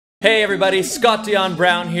Hey everybody, Scott Dion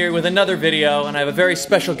Brown here with another video, and I have a very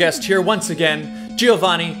special guest here once again,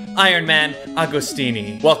 Giovanni Iron Man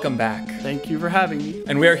Agostini. Welcome back. Thank you for having me.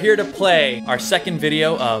 And we are here to play our second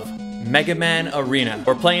video of Mega Man Arena.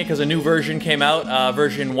 We're playing it because a new version came out,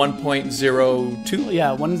 version 1.02.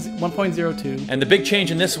 Yeah, 1.02. And the big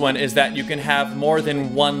change in this one is that you can have more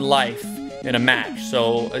than one life in a match.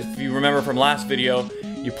 So if you remember from last video,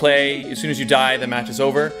 you play, as soon as you die, the match is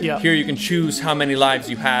over. Yeah. Here you can choose how many lives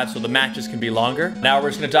you have, so the matches can be longer. Now we're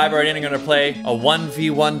just gonna dive right in and gonna play a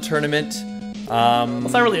 1v1 tournament. It's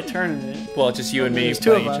not really a tournament. Well, it's just you and me There's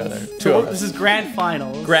two playing of each us. other. So Two of us. This is grand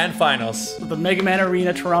finals. Grand finals. The Mega Man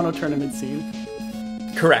Arena Toronto tournament scene.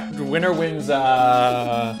 Correct. The winner wins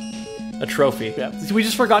a trophy. Yeah. So we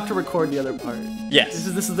just forgot to record the other part. Yes.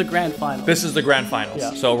 This is the grand final. This is the grand finals.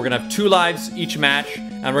 Yeah. So we're gonna have 2 lives each match,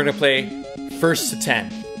 and we're gonna play first to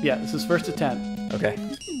 10. Yeah, this is first to 10. Okay.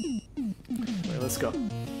 Alright, let's go.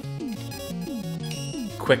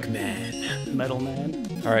 Quick Man. Metal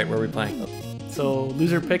Man. All right, where are we playing? So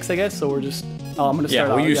loser picks, I guess. So we're just. Oh, I'm gonna start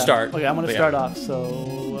well, off. you start. Okay, I'm gonna But start off.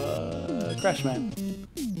 So Crash Man.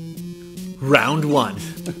 Round 1.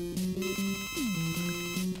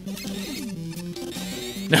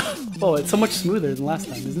 No. Oh, it's so much smoother than last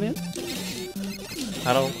time, isn't it?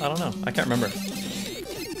 I don't know. I can't remember.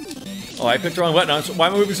 Oh, I picked the wrong button. Why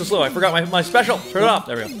am I moving so slow? I forgot my special. Turn it off.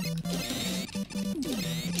 There we go.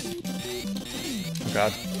 Oh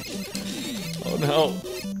god. Oh no.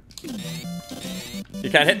 You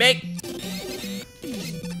can't hit me.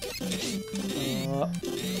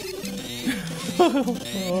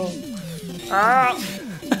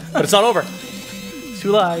 But it's not over.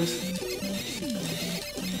 2 lives.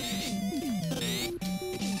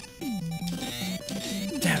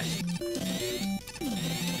 Damn it.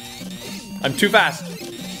 I'm too fast.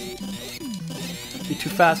 You're too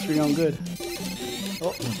fast for your own good.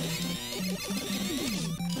 Oh.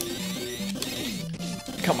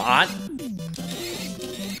 Come on.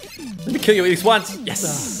 Let me kill you at least once.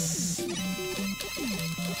 Yes.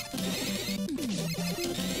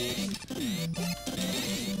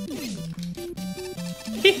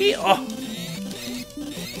 Hee oh.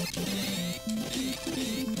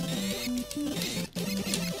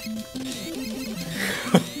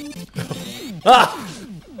 Ah!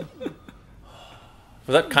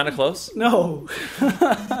 Was that kind of close? No.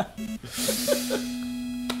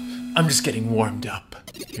 I'm just getting warmed up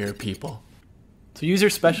here, people. So use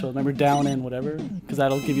your special. Remember down and whatever, because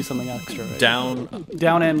that'll give you something extra. Right? Down.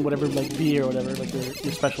 And whatever, like B or whatever, like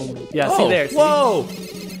your special. Yeah. Oh, See there. See? Whoa!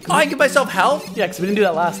 Oh, I can give myself health? Yeah, because we didn't do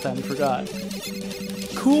that last time. We forgot.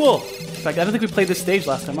 Cool. In fact, I don't think we played this stage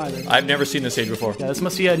last time either. I've never seen this stage before. Yeah, this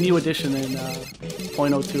must be a new edition in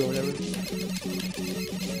 0.02 or whatever.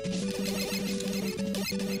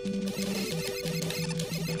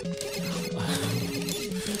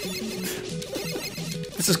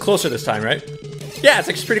 This is closer this time, right? Yeah, it's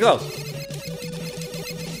actually pretty close.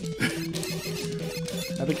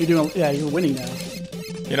 I think you're doing. Yeah, you're winning now.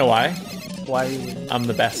 You know why? Why are you winning? I'm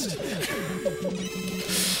the best.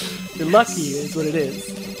 You're lucky, is what it is.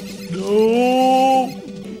 No!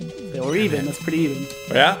 Yeah, we're even. That's pretty even.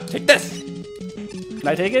 Oh, yeah? Take this! Can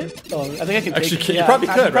I take it? Oh, I think I can Actually, take it. you probably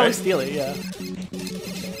I could, could probably right? steal it, yeah.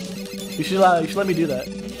 You should let me do that.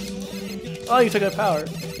 Oh, you took out power.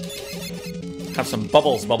 Have some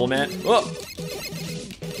bubbles, Bubble Man. Whoa!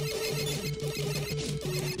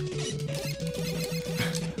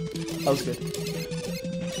 That was good.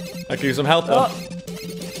 I can use some health, though. Oh,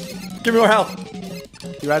 Give me more health!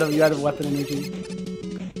 you're out of weapon energy.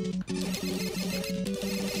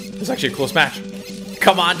 This is actually a close match.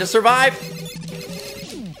 Come on, to survive!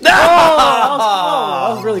 Oh,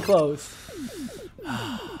 that was really close.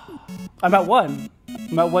 I'm at 1.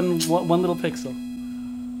 I'm at one little pixel.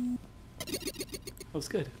 That was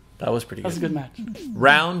good. That was pretty That was a good. good match.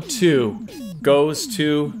 Round 2 goes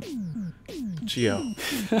to Geo.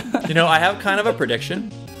 You know, I have kind of a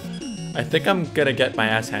prediction. I think I'm gonna get my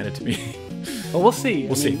ass handed to me. Well, we'll see.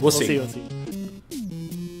 We'll see. We'll see. We'll see.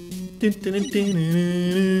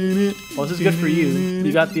 Well, this is good for you.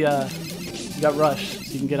 You got the you got Rush,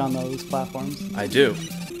 so you can get on those platforms. I do.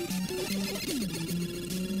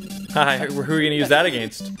 Hi, who are we gonna use that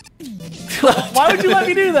against? Why would you let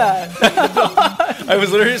me do that? I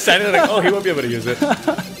was literally just standing there like, oh, he won't be able to use it.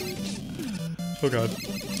 Oh god.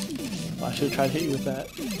 Well, I should have tried to hit you with that.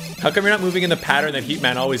 How come you're not moving in the pattern that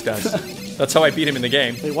Heatman always does? That's how I beat him in the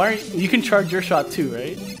game. Wait, why aren't you can charge your shot too,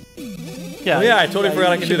 right? Yeah. Oh, yeah, I totally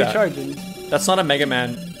forgot I can do that. Charging. That's not a Mega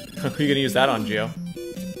Man. Who are you gonna use that on, Geo?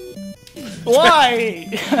 Why?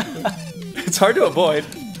 It's hard to avoid.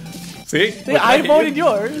 See? I voted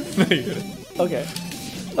yours. No, you didn't. Okay.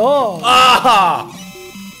 Oh! Ah!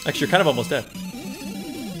 Actually, you're kind of almost dead.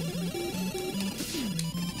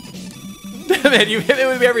 Damn it, you hit it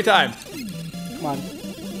with me every time. Come on.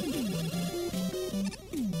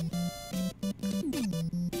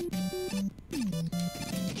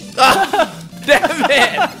 Damn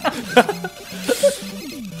it!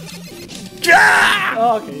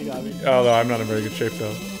 Oh, okay, you got me. Oh, no, I'm not in very good shape,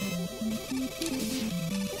 though.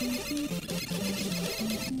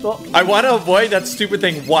 Oh, I want to avoid that stupid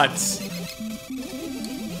thing once.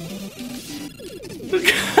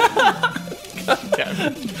 God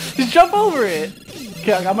damn it. just jump over it.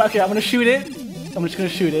 Okay, I'm gonna shoot it. I'm just gonna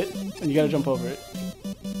shoot it, and you gotta jump over it.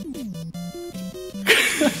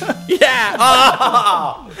 Yeah!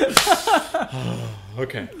 Oh!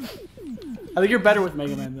 Okay. I think you're better with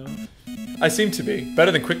Mega Man, though. I seem to be.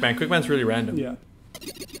 Better than Quickman. Quickman's really random. Yeah,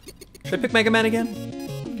 Should I pick Mega Man again?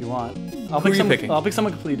 if you want. Who are you picking? I'll pick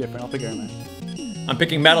someone completely different. I'll pick Airman. I'm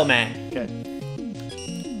picking Metal Man.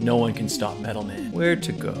 Okay. No one can stop Metal Man. Where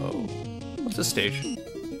to go? What's this stage?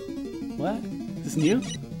 What? Is this new?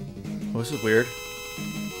 Oh, this is weird.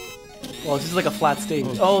 Well, this is like a flat stage.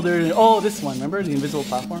 Oh, there. Oh, this one. Remember the invisible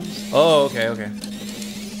platforms? Oh, okay, okay.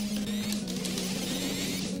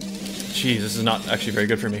 Jeez, this is not actually very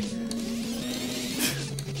good for me.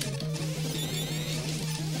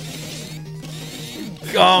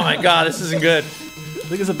 Oh my god, this isn't good. I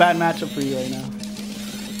think it's a bad matchup for you right now.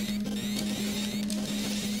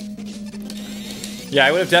 Yeah,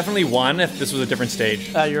 I would have definitely won if this was a different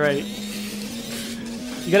stage. Ah, you're right.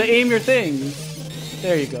 You gotta aim your things.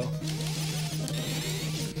 There you go.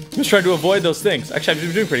 I'm just trying to avoid those things. Actually, I've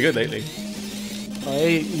been doing pretty good lately. Oh,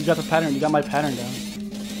 hey, you got the pattern. You got my pattern down.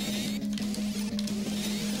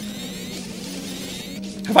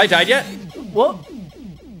 Have I died yet? What?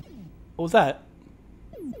 What was that?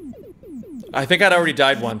 I think I'd already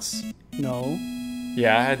died once. No.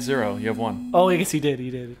 Yeah, I had 0. You have 1. Oh, I guess you did.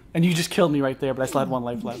 You did. And you just killed me right there, but I still had 1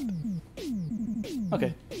 life left.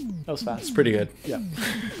 Okay. That was fast. Pretty good. Yeah.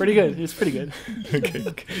 Pretty good. It's pretty good. Okay.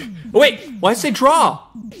 Oh, wait! Why did it say draw?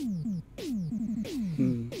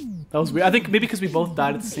 That was weird. I think maybe because we both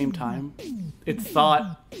died at the same time, it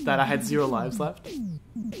thought that I had 0 lives left.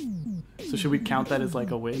 So should we count that as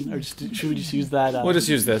like a win, or just should we just use that? We'll just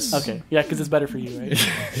use this. Okay. Yeah, because it's better for you, right?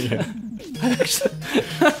 Yeah.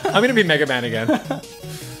 I'm gonna be Mega Man again.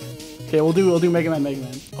 Okay, we'll do Mega Man.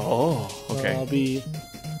 Oh, So okay. I'll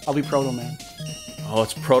be Proto Man. Oh,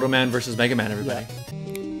 it's Proto Man versus Mega Man, everybody.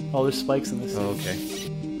 Oh, there's spikes in this. Okay.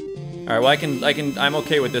 All right. Well, I'm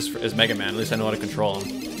okay with this as Mega Man. At least I know how to control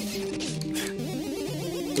him.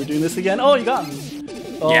 We're doing this again. Oh, you got me.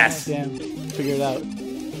 Oh, Yes. Damn. Figure it out.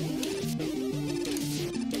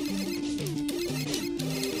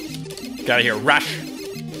 Gotta hear rush.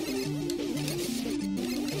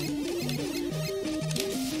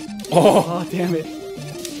 Oh Oh, damn it.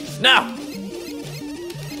 no!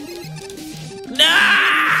 No!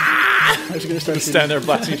 I was gonna start Just stand there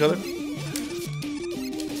blasting each other.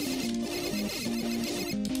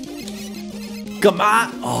 Come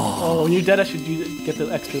on! Oh, Oh, when you're dead, I should get the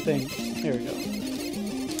extra thing. There we go.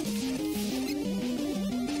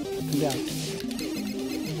 Come down.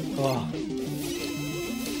 Oh.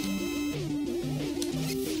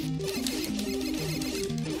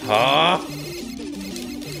 huh?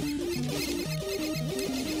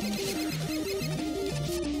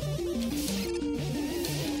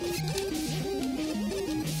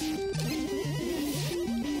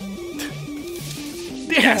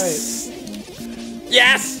 Yes!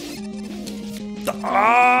 Yes!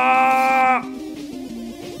 Ah!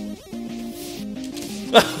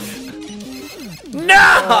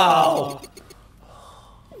 No!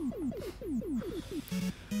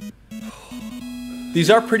 These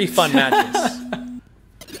are pretty fun matches.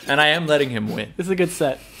 And I am letting him win. This is a good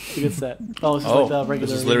set. It's a good set. Oh, this is like the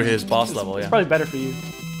regular. This is literally his boss level, yeah. Probably better for you.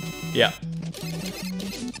 Yeah.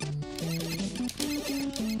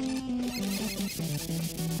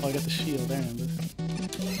 Oh, I got the shield. There, remember.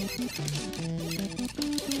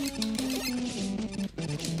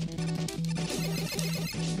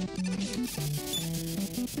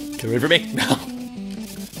 Get away from me. No.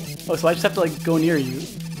 Oh, so I just have to like go near you.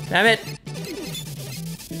 Damn it.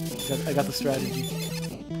 I got the strategy.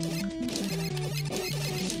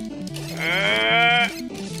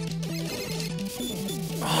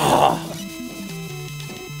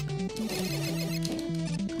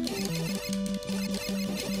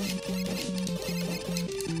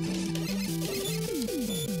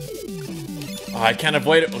 Oh, I can't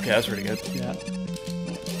avoid it. Okay, that's pretty good. Yeah.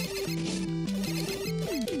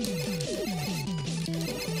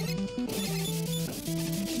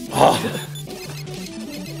 Oh.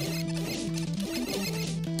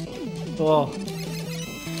 Oh.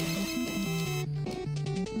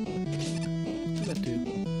 What's that do?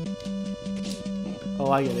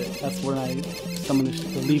 Oh, I get it. That's when I summon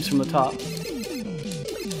the leaves from the top.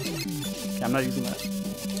 Yeah, I'm not using that.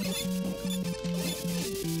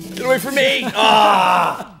 Get away from me!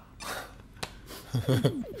 Ah!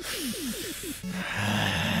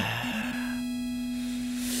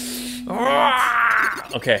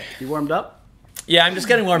 Okay. You warmed up? Yeah, I'm just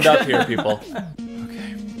getting warmed up here, people.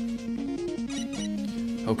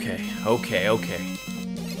 Okay. Okay.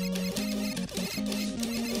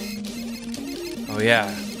 Oh,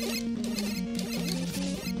 yeah.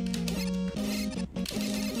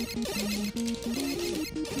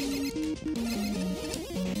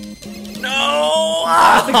 No!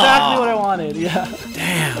 That's exactly what I wanted, yeah.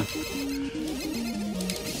 Damn.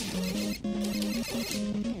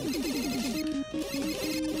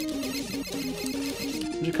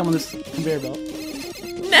 Did you come on this conveyor belt?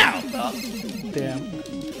 Now! Damn.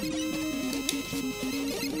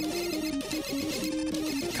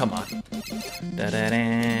 Come on.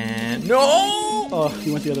 Da-da-da. No! Oh,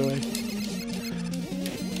 you went the other way.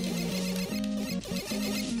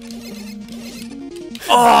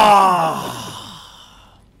 Oh!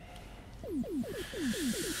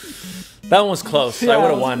 That one was close. Yeah, I would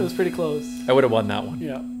have It won. was pretty close. I would have won that one.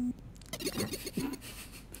 Yeah.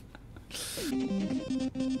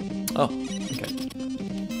 Oh, okay.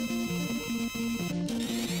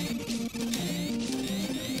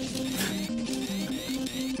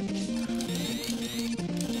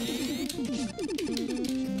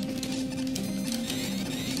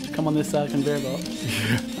 Come on this conveyor belt.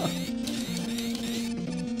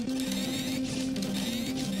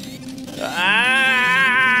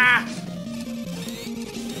 Ah!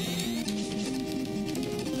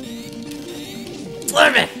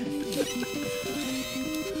 Flip it!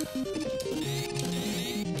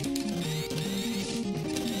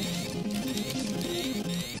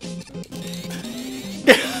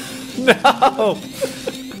 No!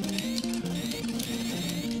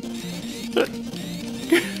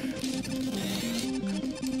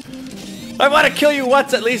 I want to kill you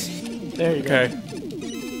once at least. There you Okay.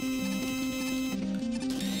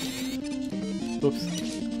 go. Oops.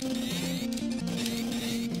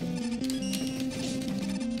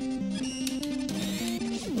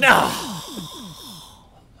 No!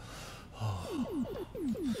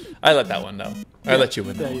 I let that one know. I let you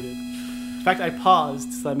win that Yeah, you one. did. In fact, I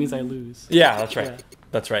paused, so that means I lose. Yeah, that's right. Yeah.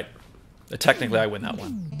 That's right. Technically, I win that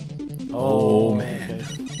one. Oh, man. Okay.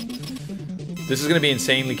 This is going to be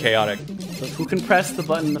insanely chaotic. So who can press the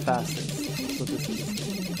button the fastest? That's what this is.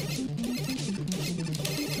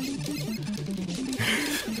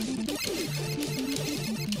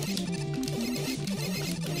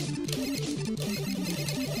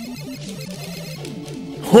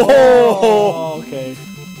 Oh, okay.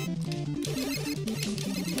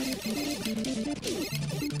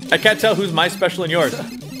 I can't tell who's my special and yours.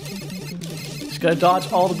 Just gotta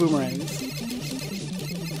dodge all the boomerangs.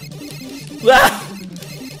 No!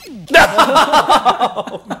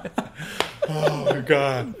 Oh my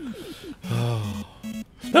god.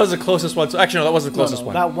 That was the closest one. Actually, no, that wasn't the closest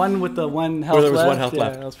one. That one with the one health Where there was left. one health yeah,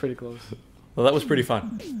 left. That was pretty close. Well, that was pretty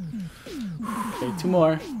fun. Okay, two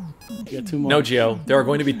more. You got two more. No, Gio. There are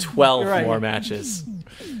going to be 12 You're right. more matches.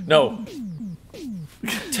 No.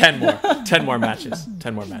 10 more. 10 more matches.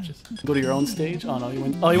 10 more matches. Go to your own stage. Oh no, you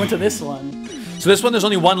went. Oh, you went to this one. So this one, there's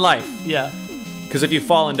only one life. Yeah. Because if you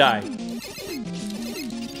fall and die.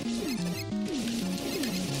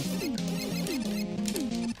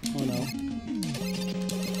 Oh no.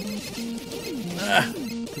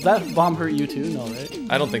 Does that bomb hurt you too? No, right?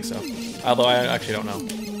 I don't think so. Although I actually don't know.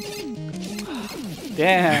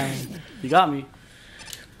 Damn. You got me.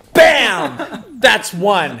 BAM! That's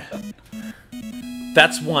one.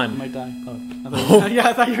 That's I one. might die. Oh. I thought yeah,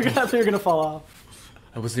 I thought you were gonna fall off.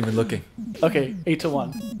 I wasn't even looking. Okay,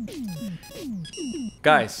 8-1.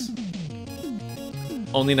 Guys.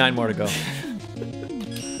 Only 9 more to go.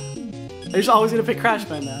 You're just always gonna pick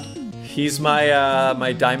Crashman now. He's my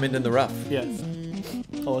my diamond in the rough. Yes.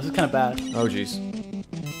 Oh, this is kind of bad. Oh jeez.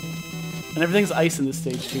 And everything's ice in this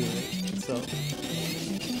stage too, right? So.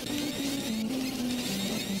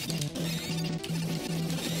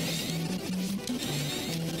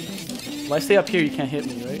 If I stay up here, you can't hit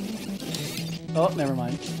me, right? Oh, never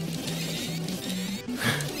mind.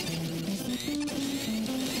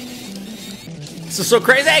 This is so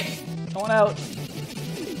crazy! Going out.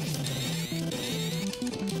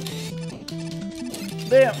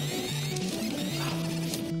 Damn.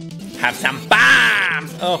 Have some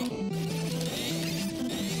bombs! Oh.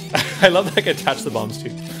 I love that I can attach the bombs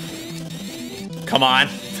too. Come on.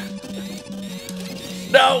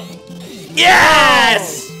 No!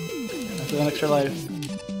 Yes! That's an extra life.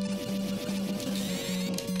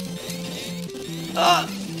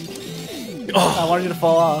 I wanted you to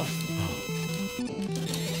fall off.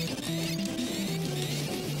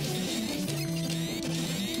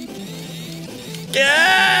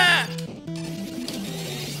 Yeah!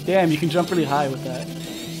 Damn, you can jump really high with that.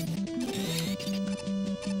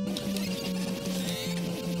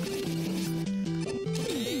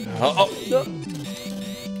 Oh.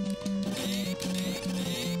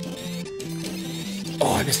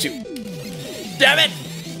 Oh, I missed you. Damn it!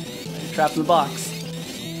 Trapped in the box.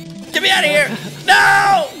 Get me out of here!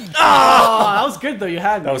 No! Oh, that was good though. You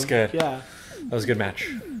had me. That was good. Yeah. That was a good match.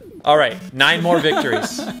 All right, 9 more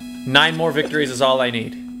victories. 9 more victories is all I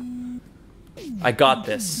need. I got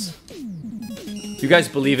this. You guys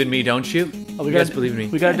believe in me, don't you? Oh, You guys believe in me.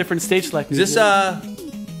 We got a different stage select. Is this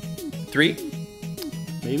 3?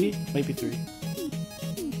 Maybe 3.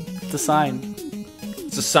 It's a sign.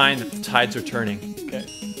 It's a sign that the tides are turning, Okay.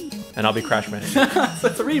 and I'll be Crash Man. So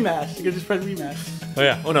it's a rematch. You can just press rematch. Oh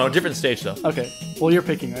yeah. Oh no, different stage though. Okay. Well, you're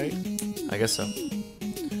picking, right? I guess so.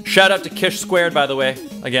 Shout out to Kish Squared, by the way.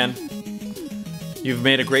 Again, you've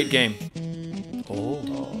made a great game. Oh.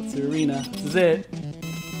 Oh, it's the arena. This is it.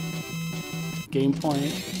 Game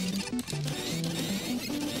point.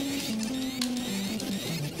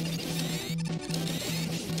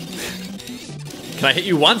 Can I hit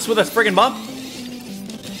you once with a friggin' bump?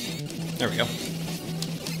 There we go.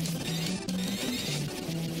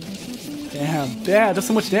 Damn. Damn, that's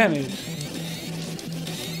so much damage.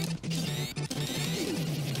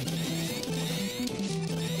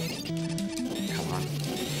 Come on.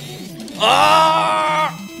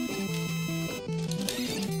 Ah!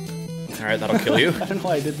 All right, that'll kill you. I don't know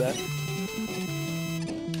why I did that.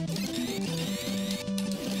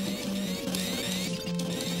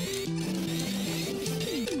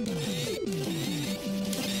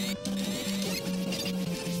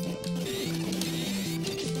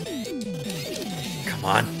 Come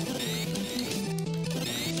on.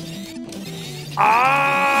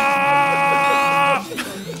 Ah!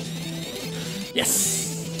 Yes.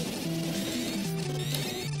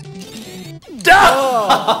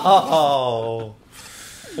 Oh.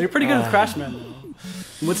 You're pretty good with Crash Man though.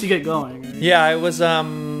 Once you get going, right? Yeah, I was You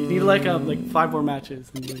need like 5 more matches,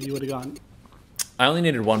 and you would have gone. I only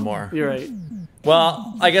needed 1 more. You're right.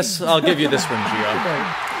 Well, I guess I'll give you this one, Gio.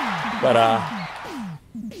 Right.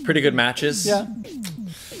 But pretty good matches. Yeah.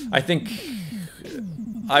 I think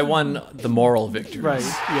I won the moral victory. Right.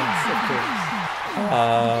 Yes, of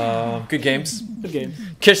course. Good games. Good game.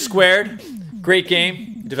 Kish Squared, great game.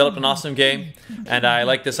 Developed an awesome game, and I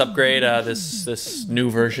like this upgrade. This new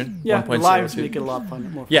version. Yeah, the 1.02. lives make it a lot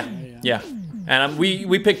fun. More fun. Yeah. And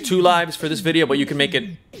we picked 2 lives for this video, but you can make it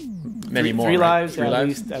many more. 3 right? lives, 3 yeah,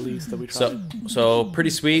 lives. at least that we tried. So pretty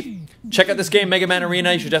sweet. Check out this game, Mega Man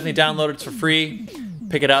Arena. You should definitely download it. It's for free.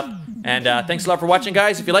 Pick it up. And thanks a lot for watching,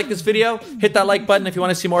 guys. If you like this video, hit that like button. If you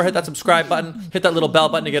want to see more, hit that subscribe button. Hit that little bell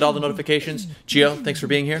button to get all the notifications. Gio, thanks for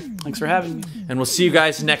being here. Thanks for having me. And we'll see you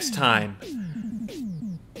guys next time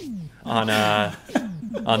on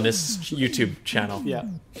this YouTube channel. Yeah,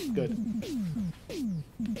 good.